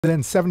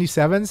in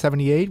 77,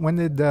 78? When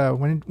did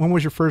when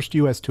was your first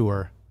US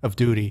tour of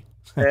duty?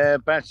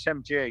 About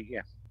 78,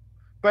 yeah.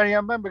 But yeah, I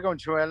remember going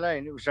to LA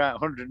and it was like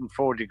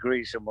 104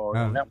 degrees or more,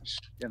 and Oh, that was,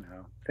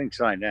 things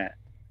like that.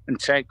 And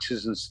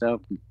Texas and stuff.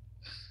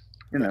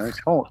 It's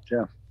hot,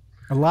 yeah.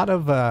 a lot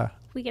of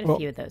We get a well,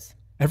 few of those.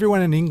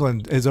 everyone in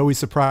England is always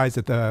surprised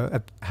at the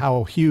at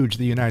how huge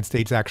the United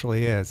States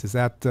actually is. Is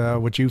that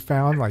what you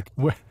found? Like,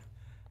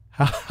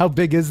 how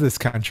big is this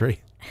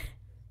country?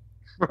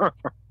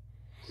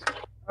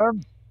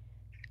 um,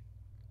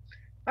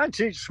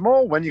 Actually, it's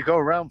small when you go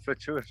around for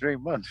 2 or 3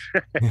 months.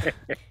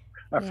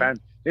 I found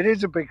it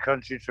is a big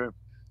country too.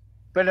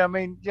 But I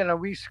mean,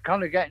 we used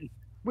to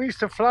we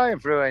used to fly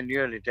through in the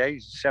early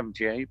days,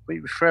 78, but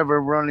it was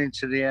forever running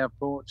to the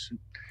airports. And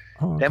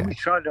Oh, then okay. we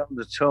tried it on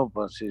the tour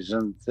buses.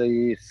 And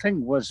the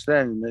thing was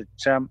then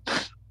that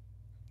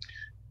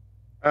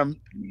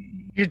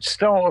you'd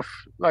start off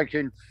like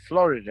in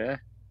Florida,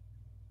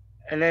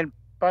 and then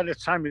by the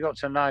time you got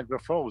to Niagara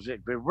Falls,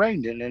 it'd be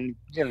raining, and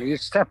you'd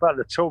step out of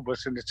the tour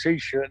bus in a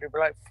t-shirt, and it'd be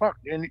like, "Fuck,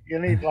 you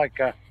need like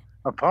a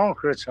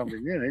parka or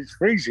something." It's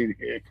freezing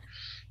here.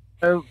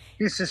 So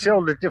you used to see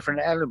all the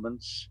different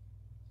elements,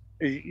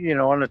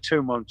 on a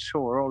 2-month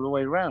tour all the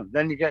way around.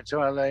 Then you get to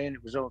LA, and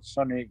it was all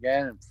sunny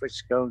again, and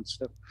Frisco and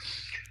stuff.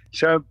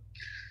 So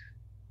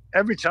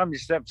every time you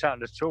stepped out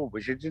of the tour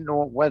bus, you didn't know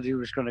what weather you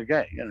was going to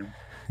get.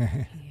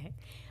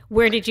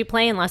 Where did you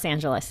play in Los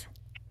Angeles?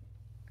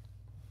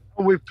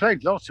 We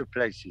played lots of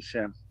places.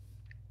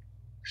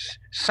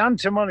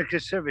 Santa Monica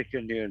Civic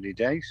in the early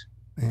days.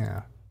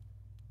 Yeah.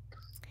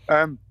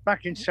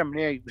 Back in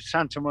 78 was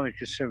Santa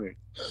Monica Civic.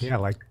 Yeah,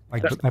 like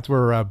that's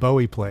where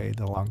Bowie played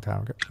a long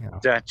time ago.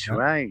 That's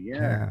right,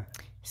 yeah.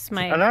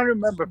 And I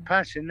remember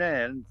passing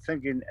there and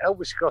thinking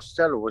Elvis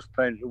Costello was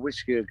playing the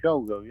Whiskey a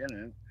Go-Go,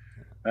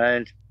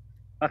 And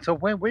I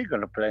thought, when are we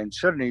going to play? And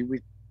suddenly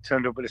we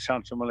turned up at the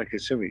Santa Monica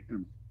Civic.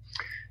 And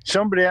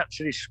somebody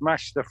actually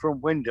smashed the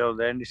front window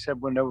there, and he said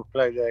we'll never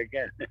play there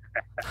again.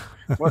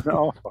 Wasn't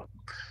awful.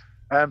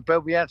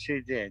 But we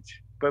actually did.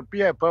 But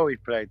yeah, Bowie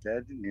played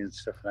there, didn't he, and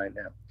stuff like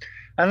that.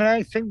 And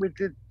I think we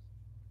did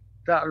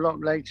that a lot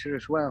later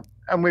as well.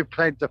 And we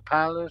played the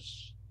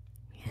Palace.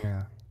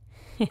 Yeah.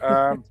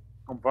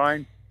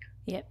 Combined.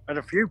 Yep. At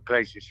a few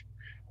places.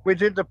 We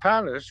did the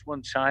Palace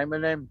one time,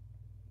 and then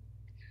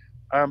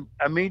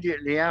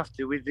immediately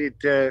after we did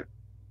the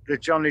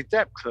Johnny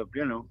Depp Club,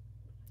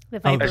 The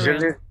Viper as a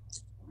Room.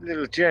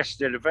 little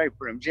gesture, the Vapor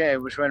Room. Yeah,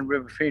 it was when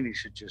River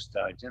Phoenix had just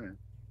died,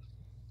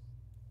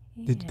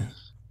 Did,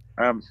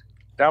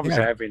 That was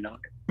Yeah. a heavy night.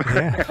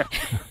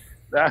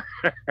 yeah.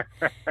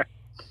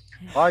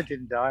 I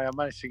didn't die. I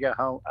managed to get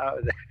home out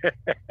of there.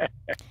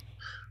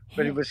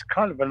 But it was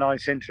kind of a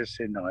nice,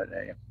 interesting night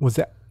there. Was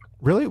that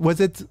really? Was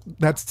it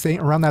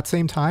around that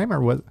same time,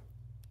 or was?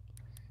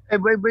 It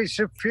was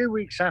a few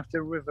weeks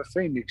after River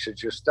Phoenix had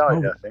just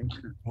died, Oh. I think.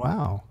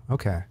 Wow.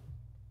 Okay.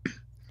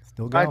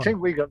 Still I going. think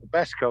we got the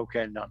best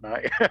cocaine that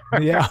night.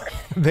 Yeah.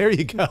 There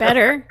you go.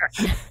 Better.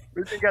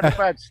 We didn't get the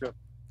bad stuff.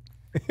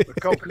 The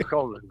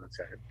Coca-Cola,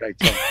 they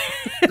told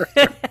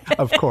me.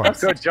 Of course.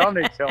 That's what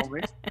Johnny told me.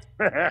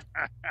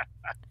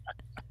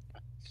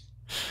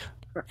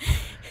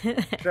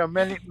 So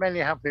many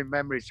happy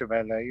memories of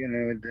LA,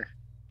 and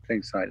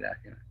things like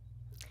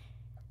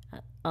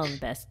that. All the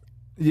best.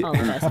 Yeah. All the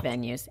best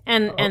venues.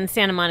 And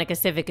Santa Monica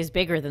Civic is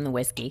bigger than the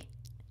Whiskey.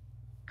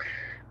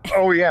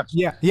 Oh, yeah.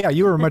 Yeah.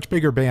 You were a much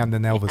bigger band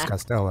than Elvis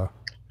Costello.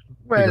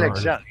 Well, Bigger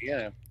exactly,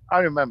 I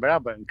remember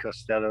Abbott and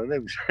Costello.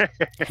 There was,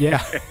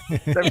 Yeah.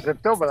 there was a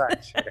double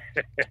act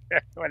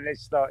when they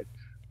started.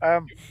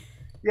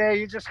 Yeah,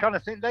 you just kind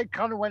of think they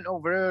kind of went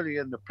over early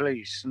in the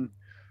police. And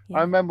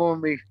I remember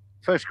when we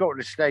first got to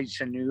the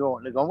States in New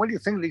York, they're going, "What do you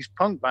think of these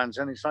punk bands?"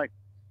 And it's like,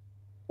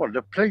 well,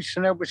 the police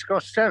and Elvis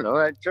Costello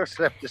had just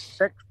left the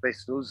Sex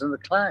Pistols and the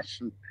Clash.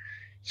 And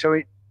so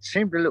it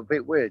seemed a little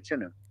bit weird,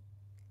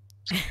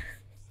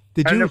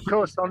 Did And you? of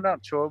course, on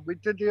that tour, we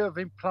did the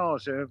Irving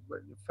Plaza,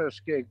 the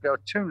first gig. There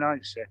were 2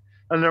 nights there.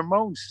 And the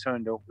Ramones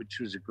turned up, which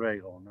was a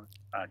great honor,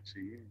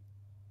 actually.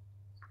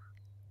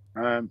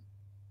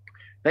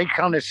 They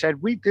kind of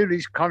said, we do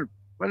these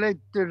they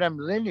do them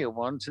linear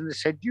ones. And they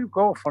said, you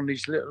go off on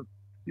these little,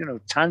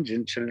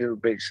 tangents and little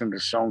bits in the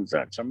songs.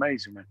 That's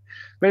amazing, man.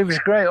 But it was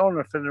a great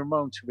honor for the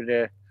Ramones to be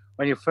there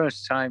on your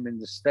first time in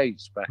the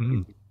States back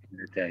in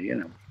the day,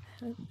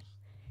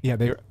 Yeah,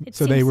 they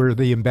seems- were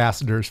the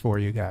ambassadors for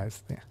you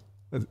guys. Yeah.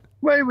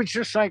 Well, it was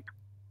just like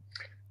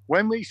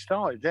when we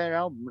started, their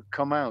album would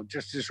come out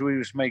just as we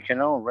was making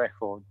our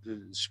record,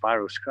 the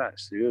Spiral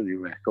Scratch, the early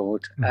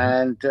record,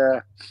 and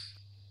it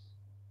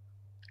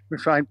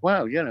was like,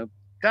 wow,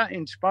 that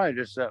inspired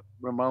us, that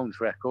Ramones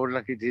record,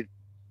 like it did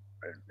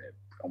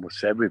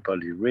almost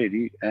everybody,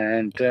 really.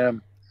 And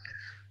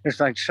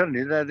it's like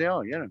suddenly there they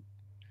are,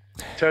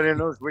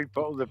 telling us we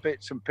put all the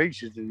bits and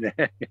pieces in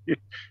there.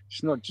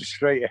 It's not just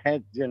straight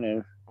ahead,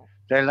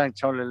 They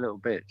liked all the little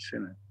bits,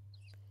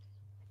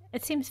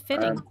 It seems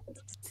fitting.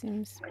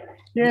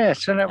 Yeah,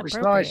 so that was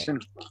nice,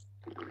 appropriate.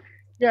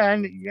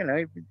 and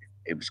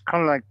it was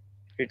kind of like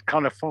it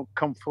kind of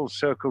come full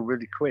circle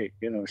really quick.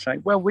 You know, it's like,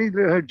 well, we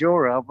heard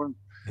your album,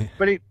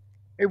 but it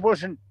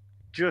wasn't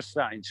just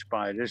that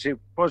inspired us. It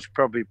was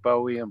probably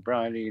Bowie and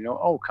Brian, you know,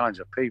 all kinds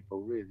of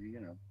people, really, you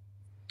know.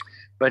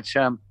 But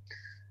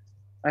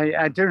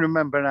I do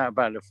remember that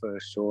about the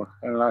first tour.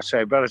 And like I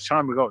say, by the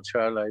time we got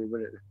to LA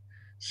with it,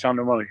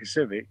 Santa Monica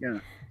Civic, you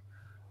know.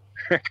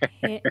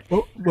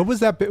 What was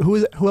that?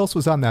 Who else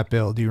was on that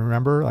bill? Do you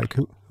remember? Like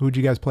who'd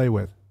you guys play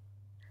with?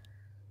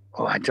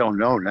 Oh, I don't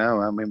know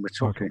now. I mean, we're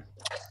talking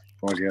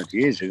 40 odd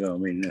years ago. I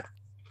mean,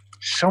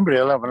 somebody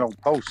will have an old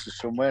poster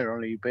somewhere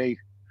on eBay.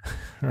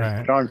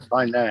 Right. Try and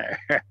find that.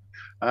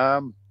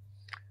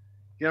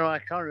 You know, I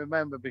can't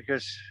remember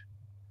because,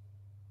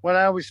 well,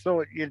 I always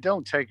thought you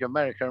don't take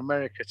America,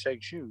 America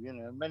takes you. You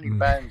know, many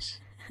bands,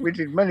 we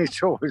did many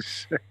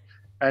tours,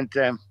 and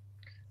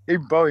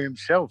even Bowie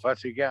himself had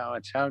to get out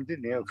of town,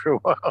 didn't he, after a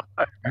while?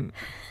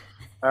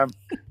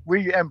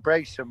 We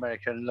embraced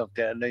America and loved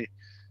it, and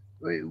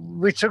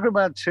we took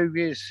about 2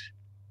 years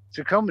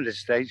to come to the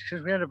States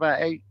because we had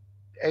about eight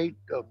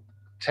or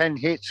 10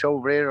 hits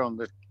over here on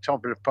the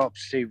Top of the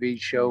Pops TV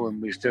show,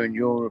 and we was doing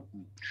Europe,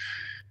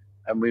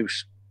 and we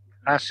was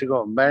asked to go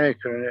to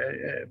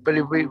America, but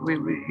we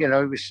you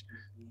know,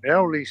 there were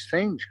all these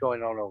things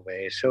going on over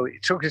here, so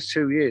it took us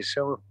 2 years.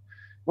 So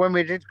when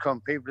we did come,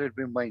 people had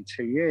been waiting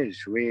 2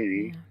 years,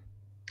 really,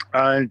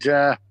 and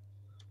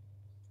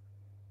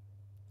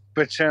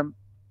but you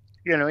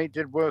know, it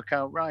did work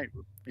out right,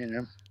 you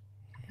know.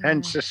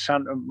 Hence the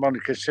Santa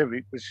Monica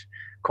Civic was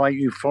quite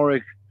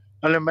euphoric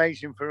and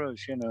amazing for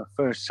us, you know,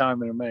 first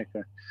time in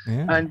America.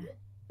 And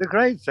the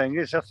great thing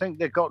is, I think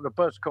they got the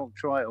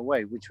Buzzcocks right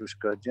away, which was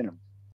good, you know.